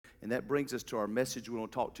And that brings us to our message we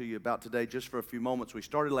want to talk to you about today just for a few moments. We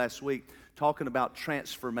started last week talking about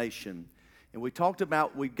transformation. And we talked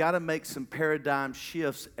about we've got to make some paradigm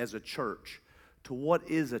shifts as a church to what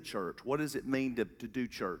is a church. What does it mean to do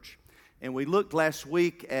church? And we looked last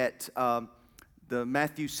week at the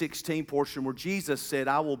Matthew 16 portion where Jesus said,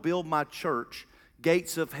 I will build my church.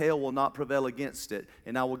 Gates of hell will not prevail against it,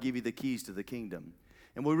 and I will give you the keys to the kingdom.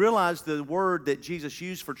 And we realized the word that Jesus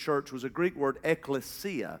used for church was a Greek word,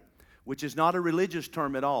 ekklesia, which is not a religious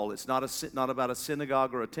term at all. It's not about a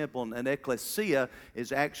synagogue or a temple. An ekklesia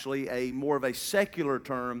is actually more of a secular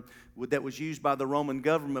term that was used by the Roman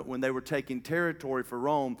government when they were taking territory for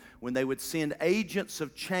Rome, when they would send agents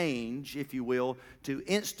of change, if you will, to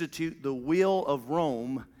institute the will of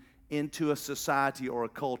Rome into a society or a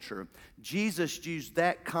culture. Jesus used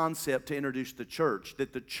that concept to introduce the church,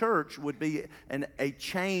 that the church would be a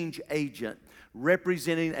change agent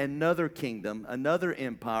representing another kingdom, another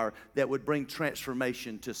empire that would bring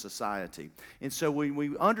transformation to society. And so when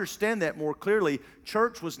we understand that more clearly,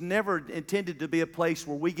 church was never intended to be a place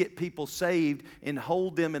where we get people saved and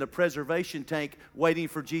hold them in a preservation tank waiting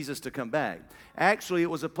for Jesus to come back. Actually, it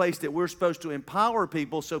was a place that we're supposed to empower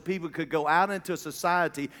people so people could go out into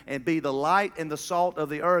society and be the light and the salt of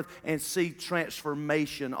the earth and see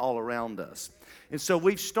transformation all around us. And so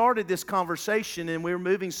we've started this conversation, and we're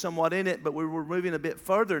moving somewhat in it, but we're moving a bit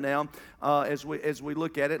further now as we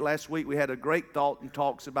look at it. Last week we had a great thought and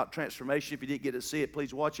talks about transformation. If you didn't get to see it,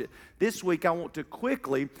 please watch it. This week I want to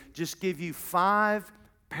quickly just give you 5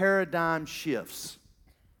 paradigm shifts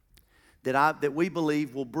that we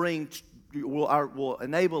believe will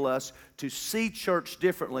enable us to see church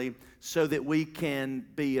differently so that we can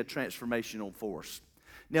be a transformational force.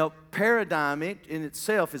 Now, paradigm in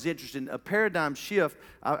itself is interesting. A paradigm shift,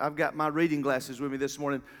 I've got my reading glasses with me this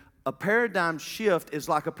morning. A paradigm shift is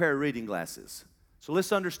like a pair of reading glasses. So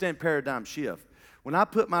let's understand paradigm shift. When I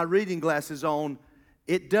put my reading glasses on,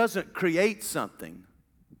 it doesn't create something.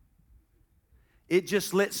 It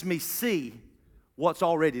just lets me see what's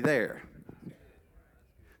already there.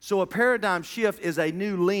 So a paradigm shift is a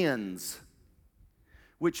new lens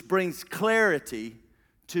which brings clarity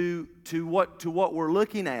to what we're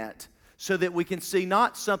looking at so that we can see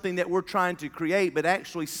not something that we're trying to create, but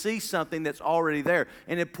actually see something that's already there.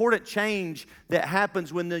 An important change that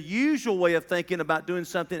happens when the usual way of thinking about doing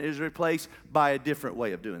something is replaced by a different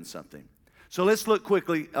way of doing something. So let's look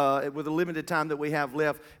quickly, with the limited time that we have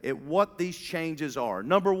left, at what these changes are.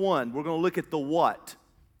 Number 1, we're going to look at the what.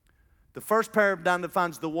 The first paradigm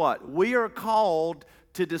defines the what. We are called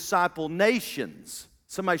to disciple nations.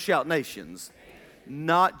 Somebody shout nations.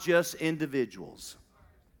 Not just individuals.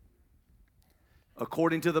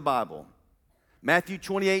 According to the Bible. Matthew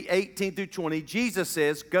 28:18-20, Jesus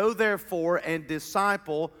says, go therefore and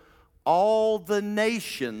disciple all the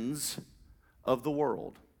nations of the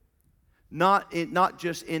world. Not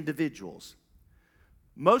just individuals.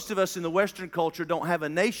 Most of us in the Western culture don't have a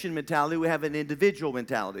nation mentality, we have an individual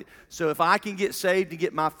mentality. So if I can get saved and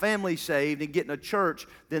get my family saved and get in a church,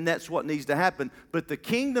 then that's what needs to happen. But the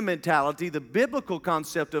kingdom mentality, the biblical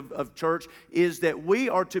concept of church, is that we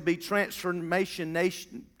are to be transformation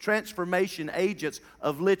agents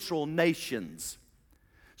of literal nations.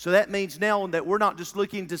 So that means now that we're not just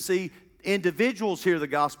looking to see individuals hear the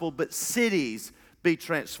gospel, but cities be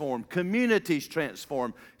transformed, communities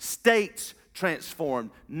transformed, states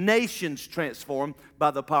transformed, nations transformed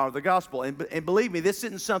by the power of the gospel. And believe me, this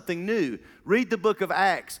isn't something new. Read the book of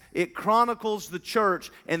Acts. It chronicles the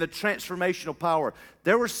church and the transformational power.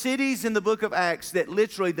 There were cities in the book of Acts that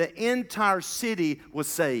literally the entire city was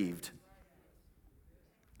saved.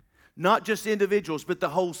 Not just individuals, but the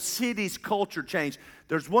whole city's culture changed.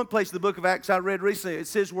 There's one place in the book of Acts I read recently. It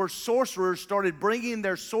says where sorcerers started bringing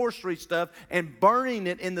their sorcery stuff and burning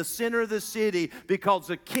it in the center of the city because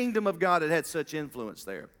the kingdom of God had such influence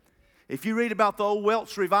there. If you read about the old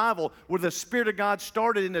Welsh revival where the Spirit of God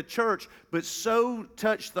started in the church but so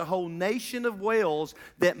touched the whole nation of Wales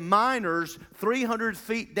that miners 300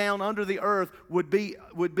 feet down under the earth would be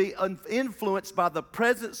influenced by the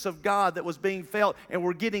presence of God that was being felt and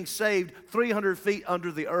were getting saved 300 feet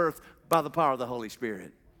under the earth by the power of the Holy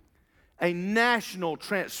Spirit. A national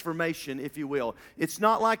transformation, if you will. It's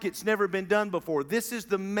not like it's never been done before. This is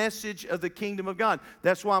the message of the kingdom of God.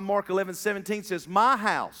 That's why Mark 11:17 says, my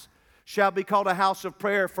house shall be called a house of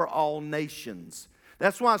prayer for all nations.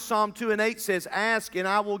 That's why Psalm 2:8 says, ask and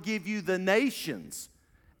I will give you the nations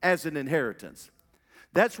as an inheritance.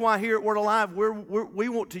 That's why here at Word Alive, we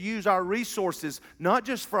want to use our resources, not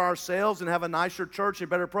just for ourselves and have a nicer church and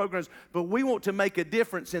better programs, but we want to make a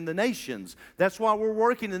difference in the nations. That's why we're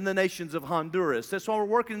working in the nations of Honduras. That's why we're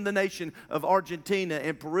working in the nation of Argentina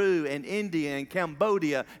and Peru and India and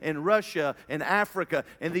Cambodia and Russia and Africa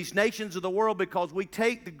and these nations of the world, because we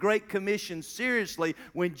take the Great Commission seriously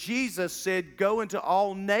when Jesus said, go into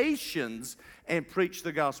all nations and preach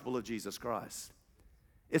the gospel of Jesus Christ.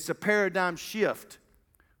 It's a paradigm shift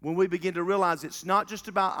when we begin to realize it's not just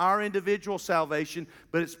about our individual salvation,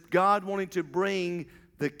 but it's God wanting to bring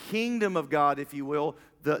the kingdom of God, if you will,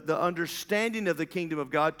 the understanding of the kingdom of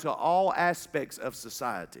God to all aspects of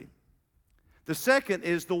society. The second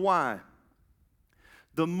is the why.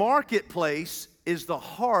 The marketplace is the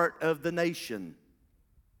heart of the nation.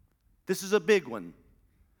 This is a big one.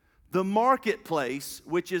 The marketplace,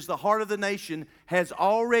 which is the heart of the nation, has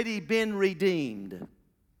already been redeemed.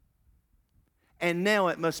 And now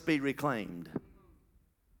it must be reclaimed.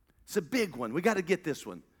 It's a big one. We got to get this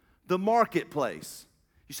one. The marketplace.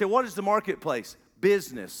 You say, what is the marketplace?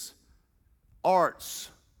 Business, arts,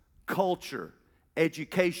 culture,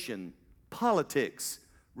 education, politics,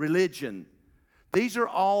 religion. These are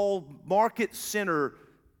all market center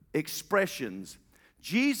expressions.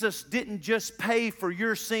 Jesus didn't just pay for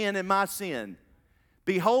your sin and my sin.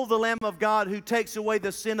 Behold the Lamb of God who takes away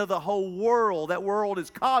the sin of the whole world. That world is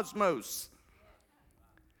cosmos.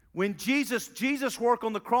 When Jesus' work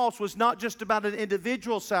on the cross was not just about an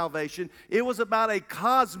individual salvation, it was about a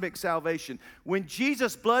cosmic salvation. When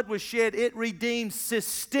Jesus' blood was shed, it redeemed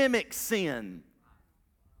systemic sin.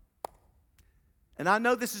 And I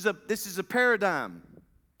know this is a paradigm,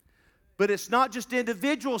 but it's not just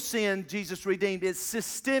individual sin Jesus redeemed, it's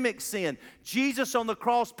systemic sin. Jesus on the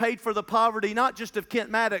cross paid for the poverty not just of Kent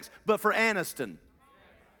Maddox, but for Anniston.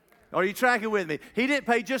 Are you tracking with me? He didn't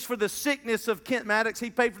pay just for the sickness of Kent Maddox. He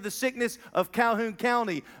paid for the sickness of Calhoun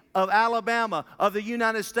County, of Alabama, of the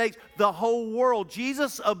United States, the whole world.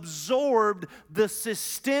 Jesus absorbed the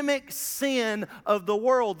systemic sin of the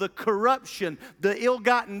world, the corruption, the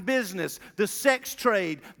ill-gotten business, the sex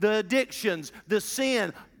trade, the addictions, the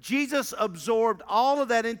sin. Jesus absorbed all of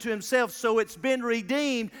that into himself, so it's been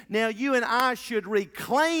redeemed. Now you and I should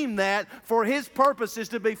reclaim that for his purposes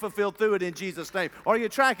to be fulfilled through it in Jesus' name. Are you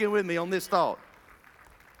tracking with me on this thought?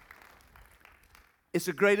 It's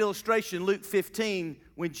a great illustration, Luke 15,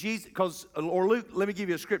 when Jesus, or Luke, let me give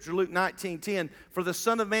you a scripture, Luke 19:10. For the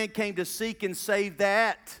Son of Man came to seek and save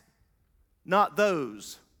that, not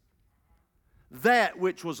those, that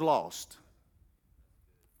which was lost.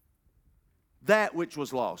 That which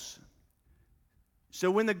was lost.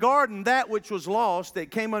 So in the garden, that which was lost,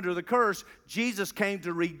 that came under the curse, Jesus came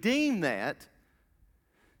to redeem that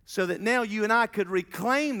so that now you and I could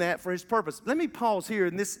reclaim that for his purpose. Let me pause here,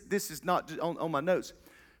 and this is not on my notes.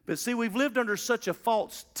 But see, we've lived under such a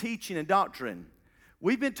false teaching and doctrine.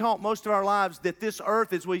 We've been taught most of our lives that this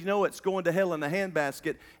earth, as we know, it's going to hell in a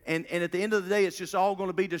handbasket, and at the end of the day, it's just all going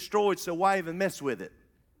to be destroyed, so why even mess with it?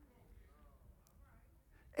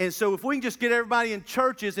 And so if we can just get everybody in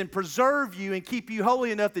churches and preserve you and keep you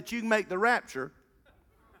holy enough that you can make the rapture.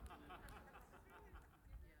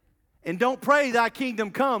 And don't pray thy kingdom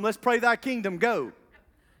come. Let's pray thy kingdom go.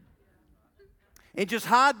 And just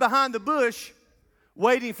hide behind the bush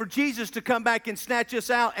waiting for Jesus to come back and snatch us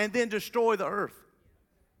out and then destroy the earth.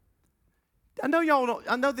 I know y'all don't,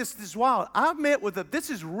 I know this is wild. This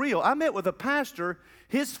is real. I met with a pastor.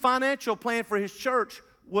 His financial plan for his church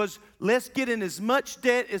was, let's get in as much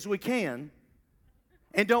debt as we can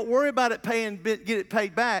and don't worry about it get it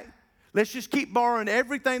paid back. Let's just keep borrowing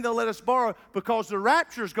everything they'll let us borrow, because the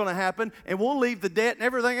rapture is going to happen and we'll leave the debt and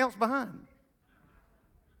everything else behind.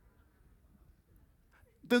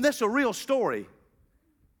 Then that's a real story.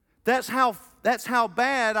 That's how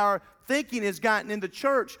bad our thinking has gotten in the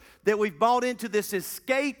church, that we've bought into this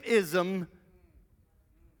escapism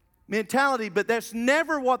mentality, but that's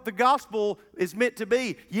never what the gospel is meant to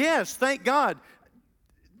be. Yes, thank God.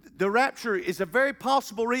 The rapture is a very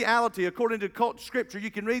possible reality according to Scripture.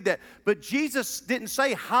 You can read that. But Jesus didn't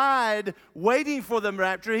say hide waiting for the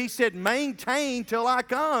rapture. He said maintain till I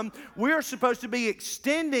come. We're supposed to be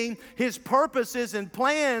extending his purposes and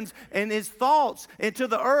plans and his thoughts into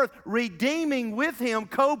the earth, redeeming with him,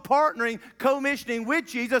 co-partnering, co-missioning with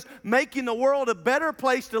Jesus, making the world a better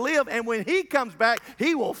place to live. And when he comes back,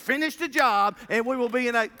 he will finish the job and we will be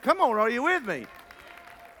in a, come on, are you with me?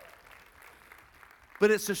 But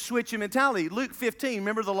it's a switch in mentality. Luke 15,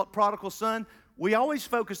 remember the prodigal son? We always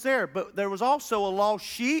focus there, but there was also a lost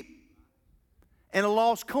sheep and a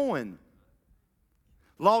lost coin.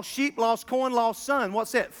 Lost sheep, lost coin, lost son.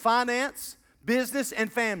 What's that? Finance, business,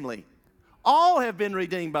 and family. All have been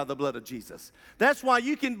redeemed by the blood of Jesus. That's why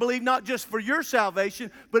you can believe not just for your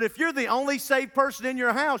salvation, but if you're the only saved person in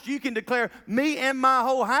your house, you can declare, me and my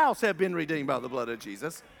whole house have been redeemed by the blood of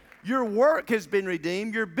Jesus. Your work has been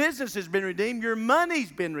redeemed. Your business has been redeemed. Your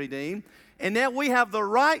money's been redeemed. And now we have the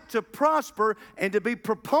right to prosper and to be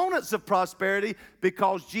proponents of prosperity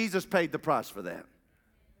because Jesus paid the price for that.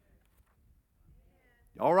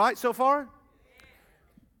 All right so far?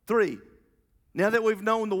 3. Now that we've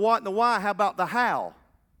known the what and the why, how about the how?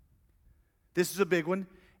 This is a big one.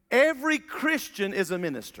 Every Christian is a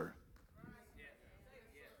minister.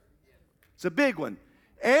 It's a big one.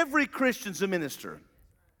 Every Christian's a minister.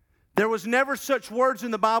 There was never such words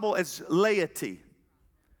in the Bible as laity.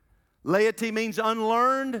 Laity means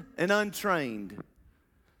unlearned and untrained.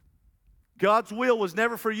 God's will was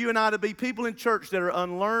never for you and I to be people in church that are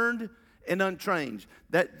unlearned and untrained.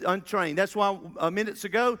 That's why minutes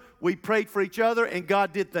ago we prayed for each other and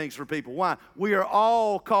God did things for people. Why? We are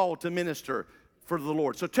all called to minister for the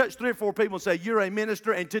Lord. So touch 3 or 4 people and say, you're a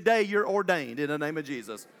minister and today you're ordained in the name of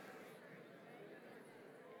Jesus.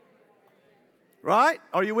 Right?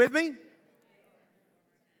 Are you with me?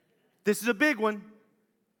 This is a big one.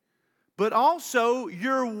 But also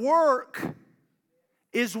your work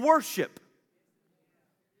is worship.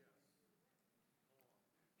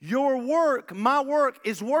 Your work, my work,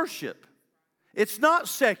 is worship. It's not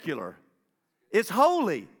secular. It's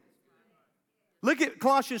holy. Look at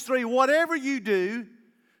Colossians 3. Whatever you do,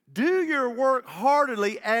 do your work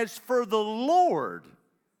heartily as for the Lord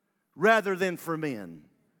rather than for men.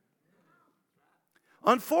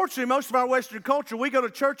 Unfortunately, most of our Western culture, we go to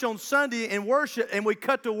church on Sunday and worship, and we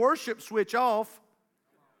cut the worship switch off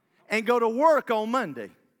and go to work on Monday.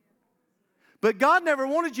 But God never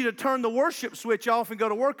wanted you to turn the worship switch off and go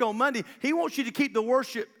to work on Monday. He wants you to keep the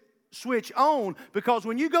worship switch on because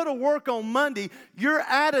when you go to work on Monday, your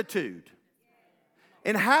attitude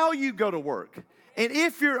and how you go to work and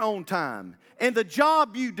if you're on time and the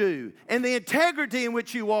job you do and the integrity in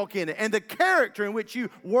which you walk in it and the character in which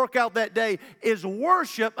you work out that day is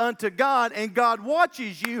worship unto God, and God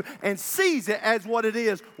watches you and sees it as what it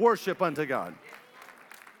is, worship unto God.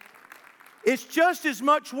 It's just as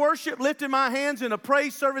much worship lifting my hands in a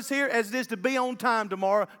praise service here as it is to be on time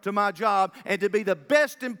tomorrow to my job and to be the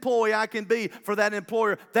best employee I can be for that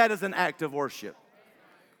employer. That is an act of worship.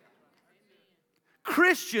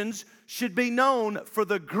 Christians should be known for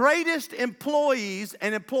the greatest employees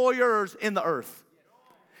and employers in the earth.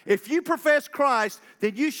 If you profess Christ,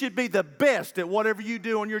 then you should be the best at whatever you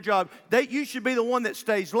do on your job. You should be the one that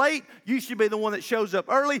stays late. You should be the one that shows up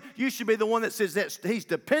early. You should be the one that says that he's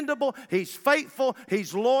dependable, he's faithful,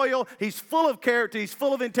 he's loyal, he's full of character, he's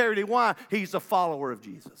full of integrity. Why? He's a follower of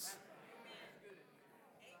Jesus.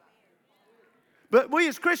 But we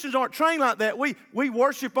as Christians aren't trained like that. We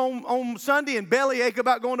worship on Sunday and bellyache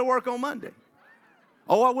about going to work on Monday.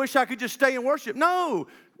 Oh, I wish I could just stay and worship. No.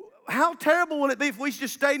 How terrible would it be if we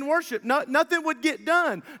just stayed and worshiped? Nothing would get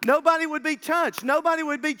done. Nobody would be touched. Nobody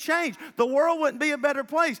would be changed. The world wouldn't be a better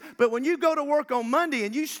place. But when you go to work on Monday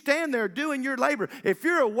and you stand there doing your labor, if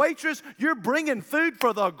you're a waitress, you're bringing food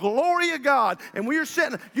for the glory of God. And when you're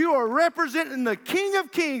sitting, you are representing the King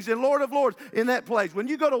of Kings and Lord of Lords in that place. When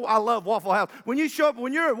you go to, I love Waffle House. When you show up,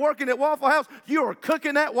 when you're working at Waffle House, you are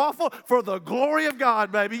cooking that waffle for the glory of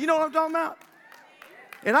God, baby. You know what I'm talking about?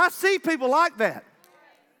 And I see people like that.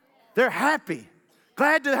 They're happy,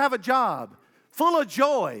 glad to have a job, full of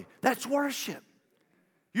joy. That's worship.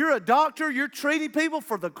 You're a doctor, you're treating people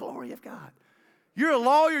for the glory of God. You're a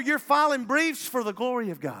lawyer, you're filing briefs for the glory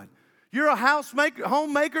of God. You're a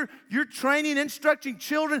homemaker, you're training, instructing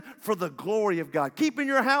children for the glory of God. Keeping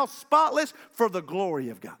your house spotless for the glory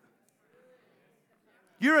of God.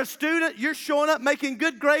 You're a student, you're showing up making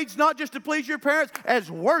good grades, not just to please your parents,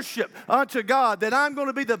 as worship unto God, that I'm going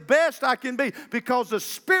to be the best I can be because the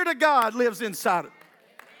Spirit of God lives inside of me.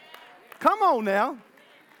 Come on now.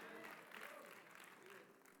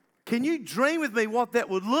 Can you dream with me what that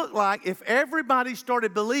would look like if everybody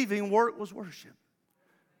started believing work was worship?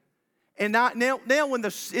 And now when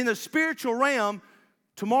in the spiritual realm,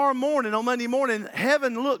 tomorrow morning, on Monday morning,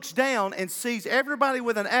 heaven looks down and sees everybody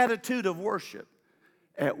with an attitude of worship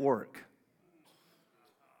at work.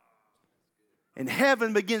 And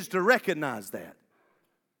heaven begins to recognize that.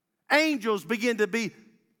 Angels begin to be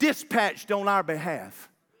dispatched on our behalf.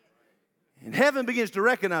 And heaven begins to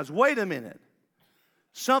recognize, wait a minute,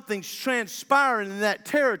 something's transpiring in that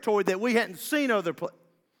territory that we hadn't seen other places.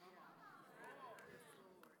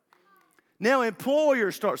 Now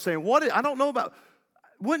employers start saying, I don't know about,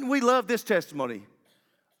 wouldn't we love this testimony?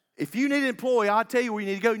 If you need an employee, I'll tell you where you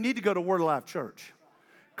need to go. You need to go to Word of Life Church.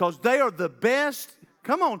 Because they are the best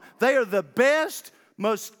Come on. They are the best,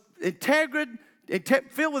 most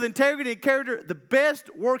filled with integrity and character, the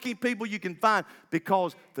best working people you can find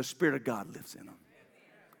because the Spirit of God lives in them.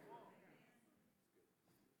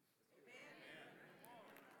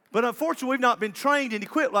 But unfortunately, we've not been trained and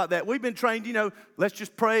equipped like that. We've been trained, let's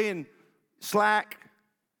just pray and slack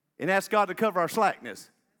and ask God to cover our slackness.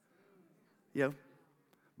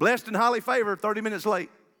 Blessed and highly favored, 30 minutes late.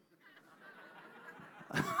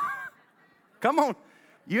 Come on.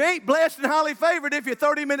 You ain't blessed and highly favored if you're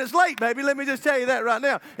 30 minutes late, baby. Let me just tell you that right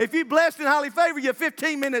now. If you're blessed and highly favored, you're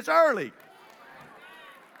 15 minutes early.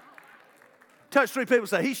 Touch 3 people,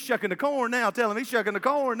 say, he's shucking the corn now. Tell him he's shucking the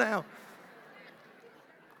corn now.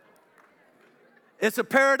 It's a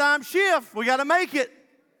paradigm shift. We got to make it.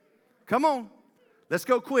 Come on. Let's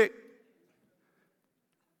go quick.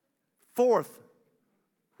 Fourth,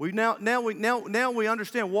 we now we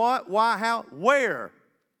understand what, why, how, where.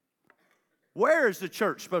 Where is the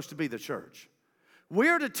church supposed to be the church?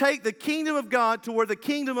 We're to take the kingdom of God to where the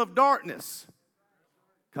kingdom of darkness.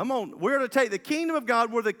 Come on. We're to take the kingdom of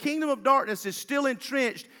God where the kingdom of darkness is still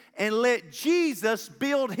entrenched and let Jesus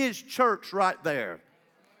build his church right there.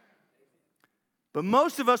 But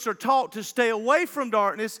most of us are taught to stay away from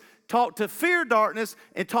darkness, taught to fear darkness,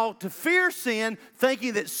 and taught to fear sin,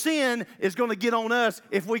 thinking that sin is going to get on us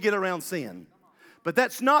if we get around sin. But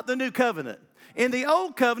that's not the new covenant. In the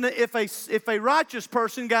old covenant, if a righteous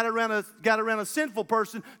person got around a sinful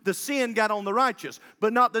person, the sin got on the righteous.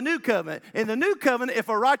 But not the new covenant. In the new covenant, if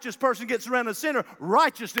a righteous person gets around a sinner,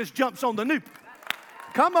 righteousness jumps on the new.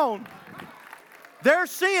 Come on. Their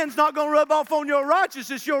sin's not going to rub off on your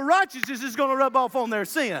righteousness. Your righteousness is going to rub off on their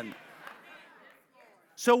sin.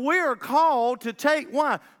 So we are called to take,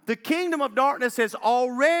 why? The kingdom of darkness has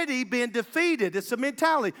already been defeated. It's a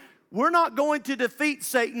mentality. We're not going to defeat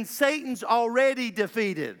Satan. Satan's already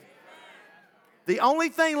defeated. The only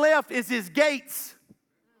thing left is his gates.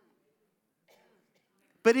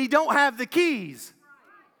 But he don't have the keys.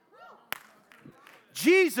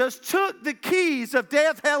 Jesus took the keys of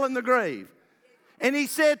death, hell, and the grave. And he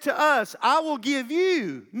said to us, I will give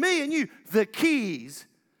you, me and you, the keys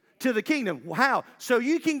to the kingdom. How? So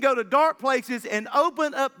you can go to dark places and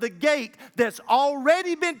open up the gate that's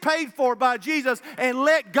already been paid for by Jesus and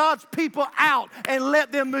let God's people out and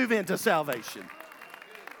let them move into salvation.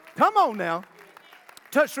 Come on now.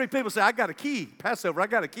 Touch 3 people, say, I got a key. Passover, I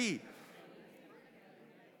got a key.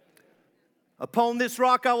 Upon this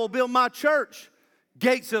rock I will build my church.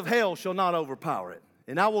 Gates of hell shall not overpower it.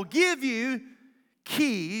 And I will give you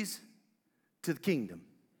keys to the kingdom.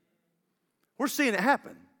 We're seeing it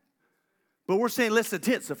happen. But we're saying let's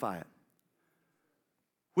intensify it.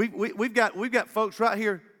 We've got folks right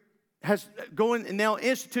here going and now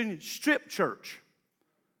instituting strip church.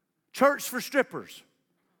 Church for strippers.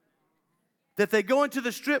 That they go into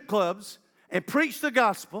the strip clubs and preach the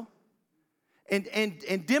gospel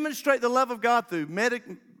and demonstrate the love of God through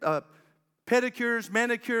pedicures,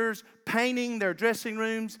 manicures, painting their dressing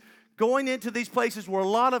rooms, going into these places where a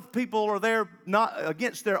lot of people are there not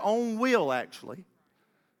against their own will, actually.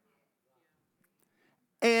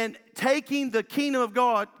 And taking the kingdom of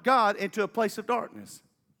God into a place of darkness.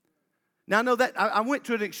 Now, I know that I went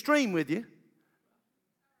to an extreme with you.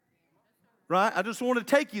 Right? I just wanted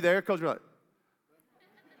to take you there because you're like,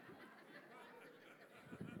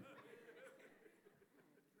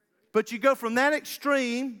 but you go from that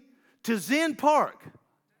extreme to Zen Park.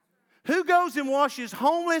 Who goes and washes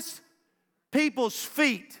homeless people's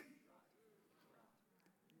feet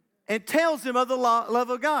and tells them of the love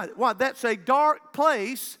of God? Why? That's a dark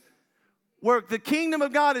place where the kingdom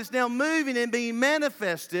of God is now moving and being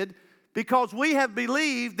manifested because we have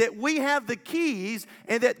believed that we have the keys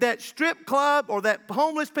and that strip club or that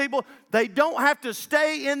homeless people, they don't have to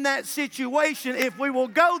stay in that situation if we will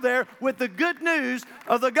go there with the good news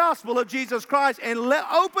of the gospel of Jesus Christ and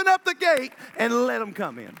open up the gate and let them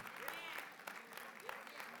come in.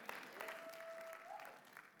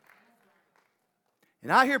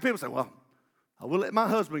 And I hear people say, well, I will let my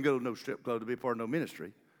husband go to no strip club to be a part of no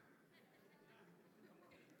ministry.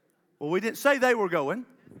 Well, we didn't say they were going.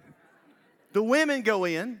 The women go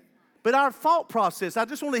in. But our thought process, I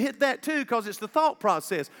just want to hit that too because it's the thought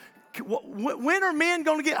process. When are men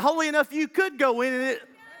going to get holy enough you could go in and it?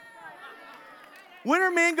 When are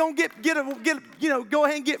men going to go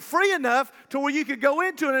ahead and get free enough to where you could go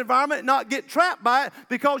into an environment and not get trapped by it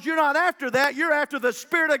because you're not after that. You're after the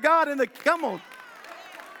Spirit of God and come on.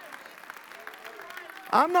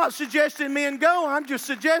 I'm not suggesting men go. I'm just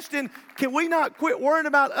suggesting, can we not quit worrying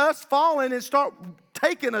about us falling and start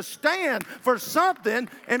taking a stand for something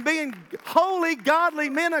and being holy, godly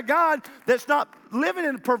men of God that's not living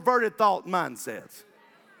in perverted thought mindsets?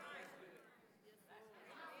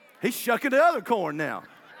 He's shucking the other corn now.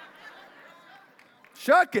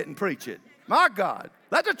 Shuck it and preach it. My God,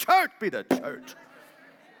 let the church be the church.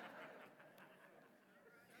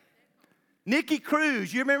 Nicky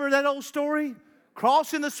Cruz, you remember that old story?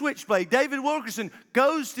 Crossing the switchblade. David Wilkerson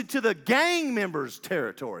goes into the gang members'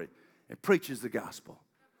 territory and preaches the gospel.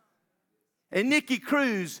 And Nicky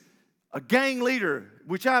Cruz, a gang leader,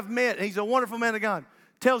 which I've met, and he's a wonderful man of God,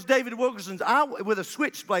 tells David Wilkerson, with a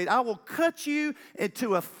switchblade, I will cut you into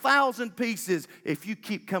 1,000 pieces if you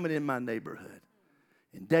keep coming in my neighborhood.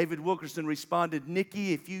 And David Wilkerson responded,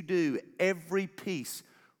 Nicky, if you do, every piece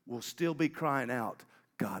will still be crying out,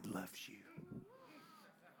 God loves you.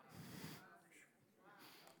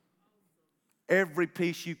 Every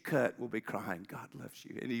piece you cut will be crying, God loves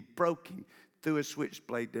you. And he broke him, threw his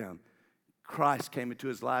switchblade down. Christ came into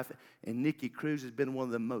his life, and Nicky Cruz has been one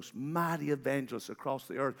of the most mighty evangelists across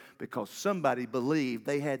the earth because somebody believed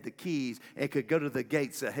they had the keys and could go to the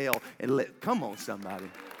gates of hell and come on, somebody.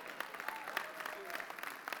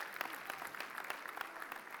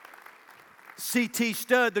 C.T.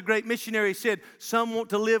 Studd, the great missionary, said, some want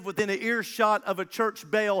to live within an earshot of a church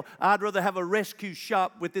bell. I'd rather have a rescue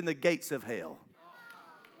shop within the gates of hell.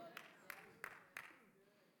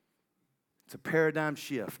 It's a paradigm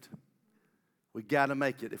shift. We got to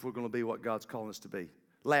make it if we're going to be what God's calling us to be.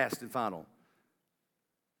 Last and final.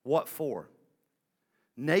 What for?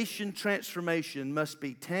 Nation transformation must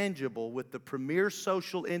be tangible with the premier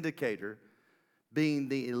social indicator being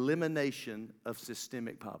the elimination of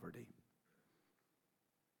systemic poverty.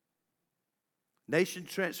 Nation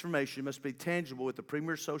transformation must be tangible with the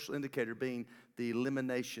premier social indicator being the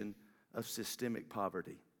elimination of systemic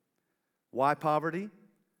poverty. Why poverty?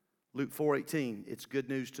 Luke 4:18, it's good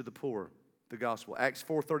news to the poor, the gospel. Acts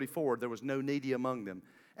 4:34, there was no needy among them.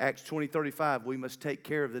 Acts 20:35, we must take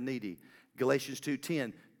care of the needy. Galatians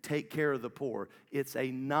 2:10, take care of the poor. It's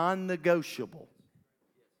a non-negotiable,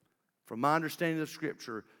 from my understanding of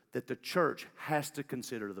Scripture, that the church has to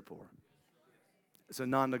consider the poor. It's a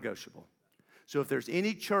non-negotiable. So if there's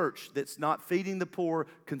any church that's not feeding the poor,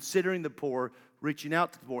 considering the poor, reaching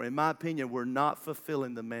out to the poor, in my opinion, we're not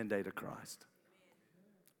fulfilling the mandate of Christ.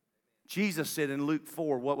 Jesus said in Luke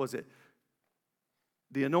 4, what was it?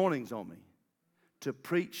 The anointing's on me to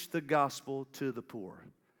preach the gospel to the poor,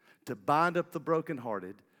 to bind up the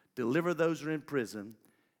brokenhearted, deliver those who are in prison,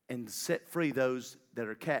 and set free those that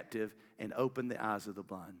are captive, and open the eyes of the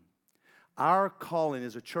blind. Our calling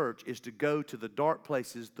as a church is to go to the dark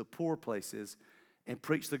places, the poor places, and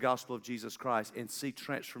preach the gospel of Jesus Christ and see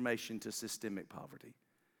transformation to systemic poverty.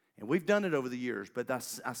 And we've done it over the years, but I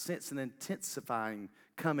sense an intensifying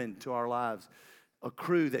coming to our lives. A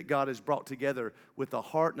crew that God has brought together with a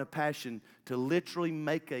heart and a passion to literally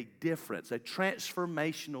make a difference, a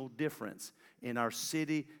transformational difference in our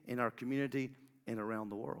city, in our community, and around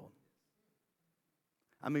the world.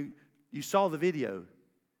 I mean, you saw the video.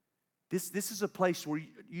 This is a place where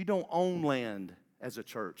you don't own land as a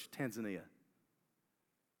church, Tanzania.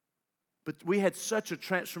 But we had such a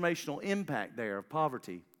transformational impact there of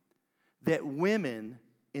poverty that women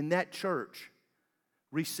in that church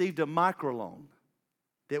received a microloan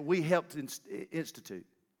that we helped institute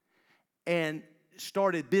and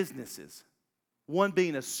started businesses, one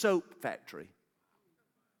being a soap factory.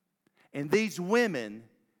 And these women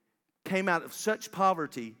came out of such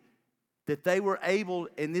poverty that they were able,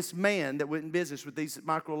 and this man that went in business with these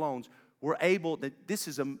microloans were able, that this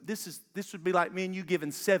would be like me and you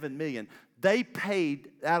giving $7 million. They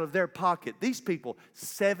paid out of their pocket, these people,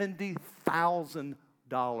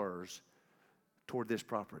 $70,000 toward this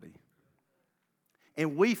property.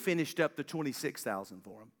 And we finished up the $26,000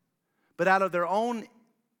 for them. But out of their own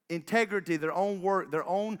integrity, their own work, their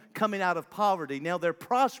own coming out of poverty, now they're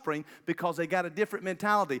prospering because they got a different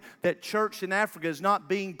mentality. That church in Africa is not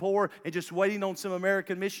being poor and just waiting on some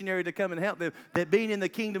American missionary to come and help them. That being in the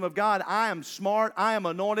kingdom of God, I am smart, I am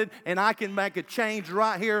anointed, and I can make a change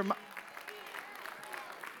right here.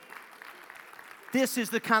 This is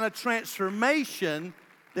the kind of transformation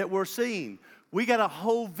that we're seeing. We got a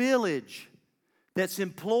whole village that's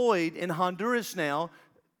employed in Honduras now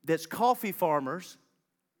that's coffee farmers,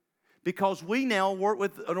 because we now work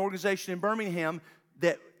with an organization in Birmingham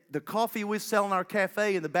that the coffee we sell in our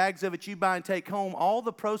cafe and the bags of it you buy and take home, all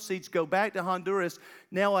the proceeds go back to Honduras.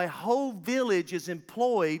 Now a whole village is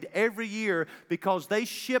employed every year because they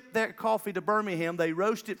ship that coffee to Birmingham. They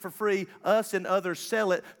roast it for free. Us and others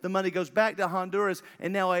sell it. The money goes back to Honduras.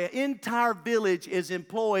 And now an entire village is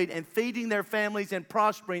employed and feeding their families and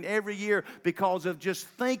prospering every year because of just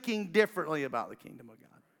thinking differently about the kingdom of God.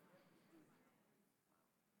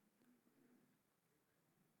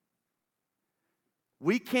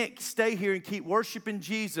 We can't stay here and keep worshiping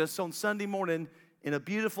Jesus on Sunday morning in a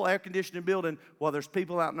beautiful air-conditioned building while there's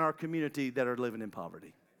people out in our community that are living in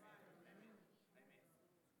poverty.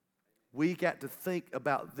 We got to think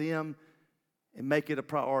about them and make it a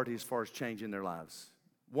priority as far as changing their lives.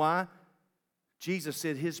 Why? Jesus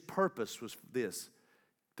said his purpose was this.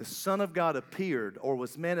 The Son of God appeared or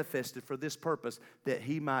was manifested for this purpose, that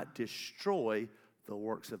he might destroy the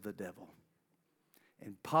works of the devil.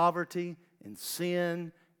 And poverty and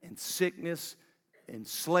sin and sickness and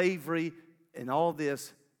slavery and all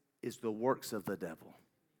this is the works of the devil.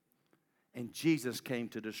 And Jesus came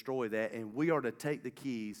to destroy that, and we are to take the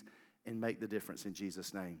keys and make the difference in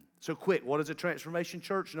Jesus' name. So quick, what is a transformation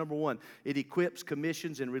church? Number one, it equips,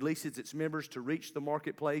 commissions, and releases its members to reach the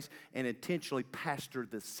marketplace and intentionally pastor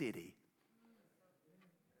the city.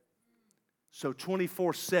 So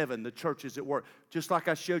 24/7, the church is at work. Just like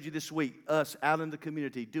I showed you this week, us out in the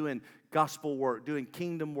community doing gospel work, doing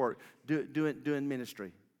kingdom work, doing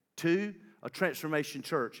ministry. Two, a transformation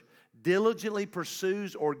church diligently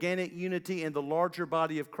pursues organic unity in the larger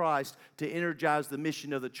body of Christ to energize the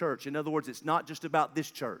mission of the church. In other words, it's not just about this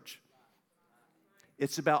church.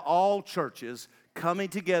 It's about all churches coming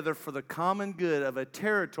together for the common good of a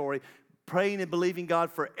territory, praying and believing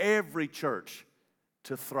God for every church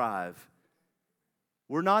to thrive.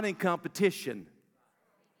 We're not in competition.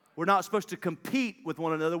 We're not supposed to compete with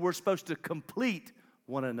one another. We're supposed to complete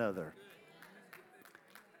one another.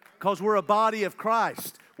 Because we're a body of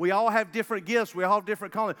Christ. We all have different gifts. We all have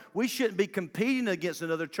different callings. We shouldn't be competing against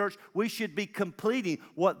another church. We should be completing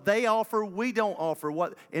what they offer, we don't offer.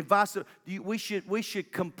 We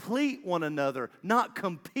should complete one another, not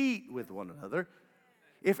compete with one another.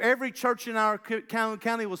 If every church in our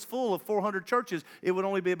county was full of 400 churches, it would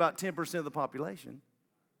only be about 10% of the population.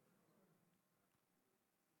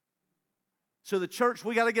 So the church,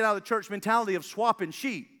 we got to get out of the church mentality of swapping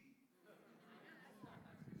sheep.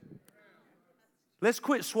 Let's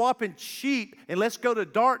quit swapping sheep and let's go to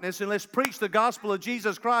darkness and let's preach the gospel of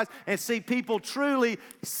Jesus Christ and see people truly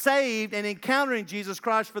saved and encountering Jesus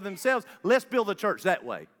Christ for themselves. Let's build the church that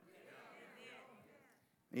way.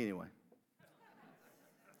 Anyway.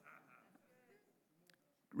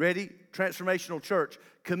 Ready? Transformational church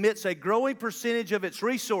commits a growing percentage of its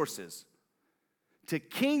resources to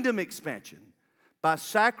kingdom expansion by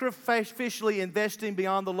sacrificially investing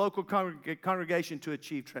beyond the local congregation to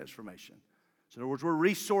achieve transformation. So in other words, we're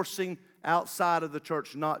resourcing outside of the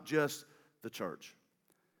church, not just the church.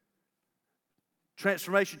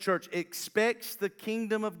 Transformation Church expects the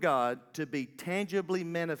kingdom of God to be tangibly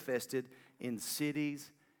manifested in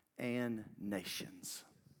cities and nations.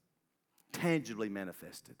 Tangibly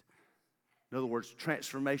manifested. In other words,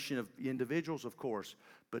 transformation of individuals, of course,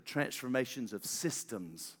 but transformations of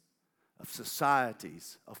systems, of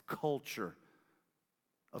societies, of culture,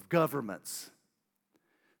 of governments.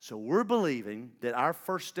 So we're believing that our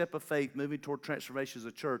first step of faith moving toward transformation as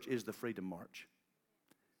a church is the Freedom March.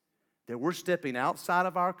 That we're stepping outside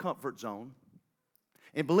of our comfort zone.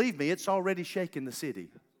 And believe me, it's already shaking the city.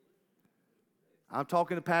 I'm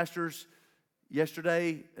talking to pastors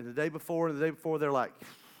yesterday and the day before, they're like,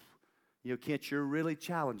 Kent, you're really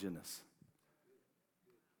challenging us.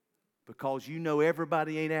 Because you know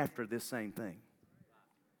everybody ain't after this same thing.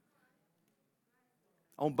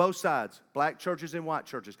 On both sides, black churches and white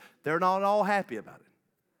churches. They're not all happy about it.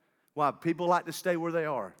 Why? People like to stay where they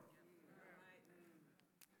are.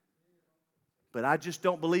 But I just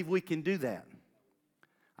don't believe we can do that.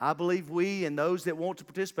 I believe we and those that want to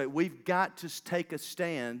participate, we've got to take a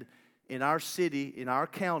stand in our city, in our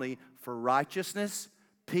county, for righteousness,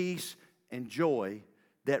 peace, and joy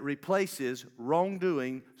that replaces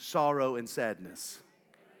wrongdoing, sorrow, and sadness.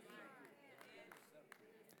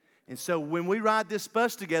 And so when we ride this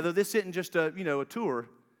bus together, this isn't just a tour.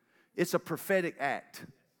 It's a prophetic act.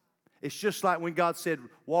 It's just like when God said,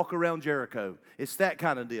 walk around Jericho. It's that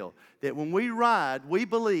kind of deal. That when we ride, we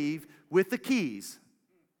believe with the keys.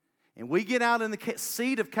 And we get out in the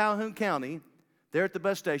seat of Calhoun County, there at the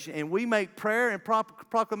bus station, and we make prayer and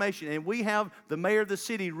proclamation. And we have the mayor of the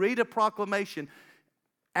city read a proclamation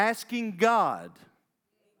asking God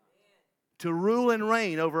to rule and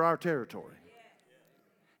reign over our territory.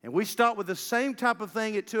 And we start with the same type of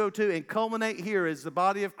thing at 202 and culminate here as the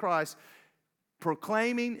body of Christ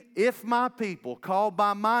proclaiming, if my people called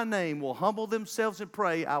by my name will humble themselves and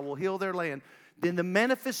pray, I will heal their land. Then the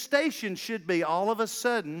manifestation should be all of a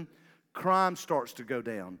sudden crime starts to go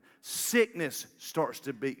down. Sickness starts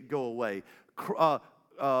to go away.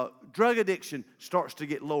 Drug addiction starts to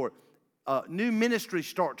get lower. New ministries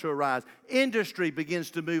start to arise. Industry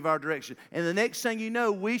begins to move our direction. And the next thing you know,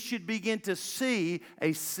 we should begin to see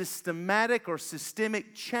a systematic or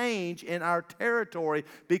systemic change in our territory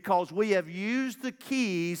because we have used the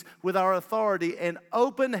keys with our authority and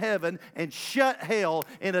opened heaven and shut hell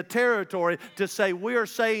in a territory to say we are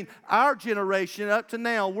saying our generation up to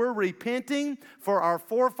now, we're repenting for our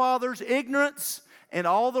forefathers' ignorance and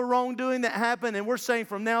all the wrongdoing that happened, and we're saying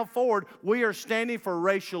from now forward, we are standing for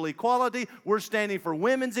racial equality, we're standing for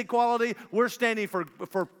women's equality, we're standing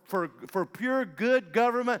for pure good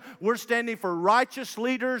government, we're standing for righteous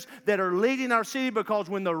leaders that are leading our city because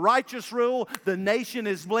when the righteous rule, the nation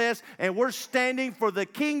is blessed, and we're standing for the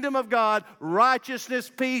kingdom of God, righteousness,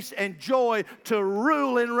 peace, and joy to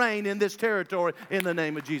rule and reign in this territory in the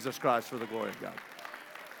name of Jesus Christ for the glory of God.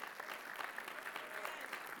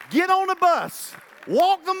 Get on the bus.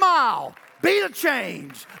 Walk the mile. Be the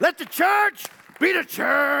change. Let the church be the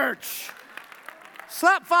church.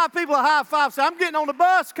 Slap 5 people a high five. Say, I'm getting on the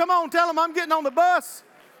bus. Come on, tell them I'm getting on the bus.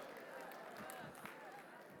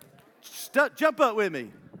 Jump up with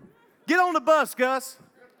me. Get on the bus, Gus.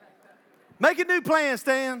 Make a new plan,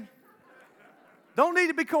 Stan. Don't need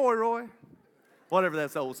to be coy, Roy. Whatever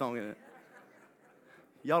that's the old song, isn't it?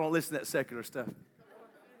 Y'all don't listen to that secular stuff.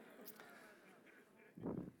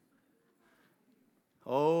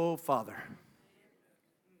 Oh, Father,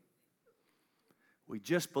 we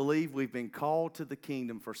just believe we've been called to the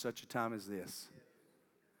kingdom for such a time as this.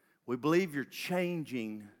 We believe you're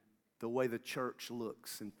changing the way the church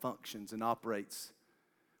looks and functions and operates.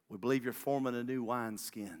 We believe you're forming a new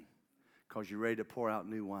wineskin because you're ready to pour out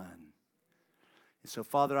new wine. And so,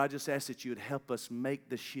 Father, I just ask that you would help us make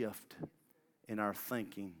the shift in our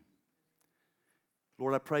thinking.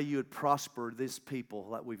 Lord, I pray you would prosper this people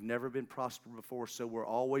like we've never been prospered before, so we're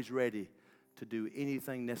always ready to do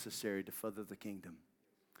anything necessary to further the kingdom.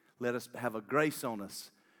 Let us have a grace on us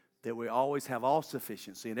that we always have all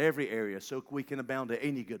sufficiency in every area so we can abound to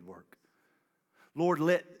any good work. Lord,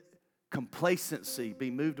 let complacency be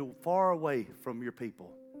moved far away from your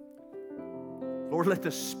people. Lord, let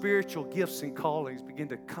the spiritual gifts and callings begin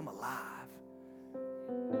to come alive.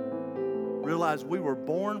 Realize we were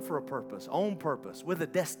born for a purpose, on purpose, with a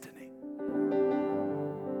destiny.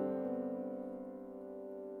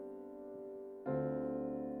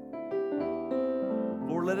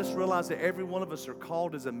 Lord, let us realize that every one of us are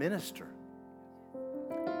called as a minister.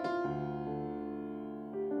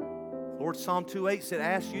 Lord, Psalm 2:8 said,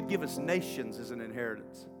 ask you'd give us nations as an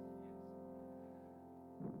inheritance.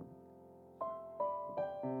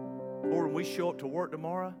 Lord, when we show up to work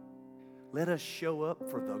tomorrow, let us show up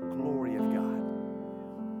for the glory of God.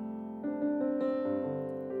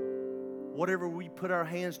 Whatever we put our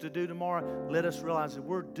hands to do tomorrow, let us realize that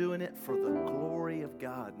we're doing it for the glory of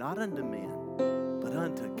God, not unto men, but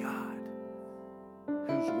unto God,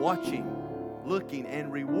 who's watching, looking,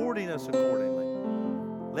 and rewarding us accordingly.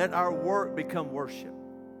 Let our work become worship.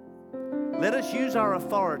 Let us use our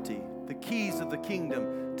authority, the keys of the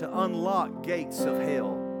kingdom, to unlock gates of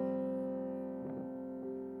hell.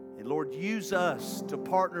 And Lord, use us to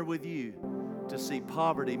partner with you to see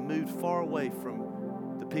poverty moved far away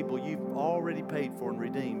from the people you've already paid for and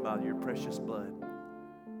redeemed by your precious blood.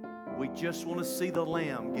 We just want to see the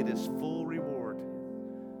Lamb get his full reward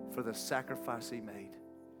for the sacrifice he made.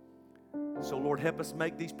 So Lord, help us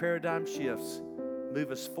make these paradigm shifts.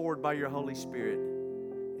 Move us forward by your Holy Spirit.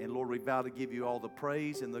 And Lord, we vow to give you all the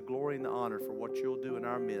praise and the glory and the honor for what you'll do in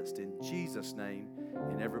our midst. In Jesus' name.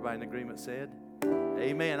 And everybody in agreement said,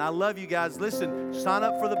 amen. I love you guys. Listen, sign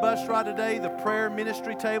up for the bus ride today. The prayer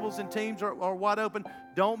ministry tables and teams are wide open.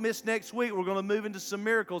 Don't miss next week. We're going to move into some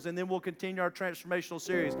miracles, and then we'll continue our transformational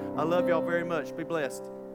series. I love y'all very much. Be blessed.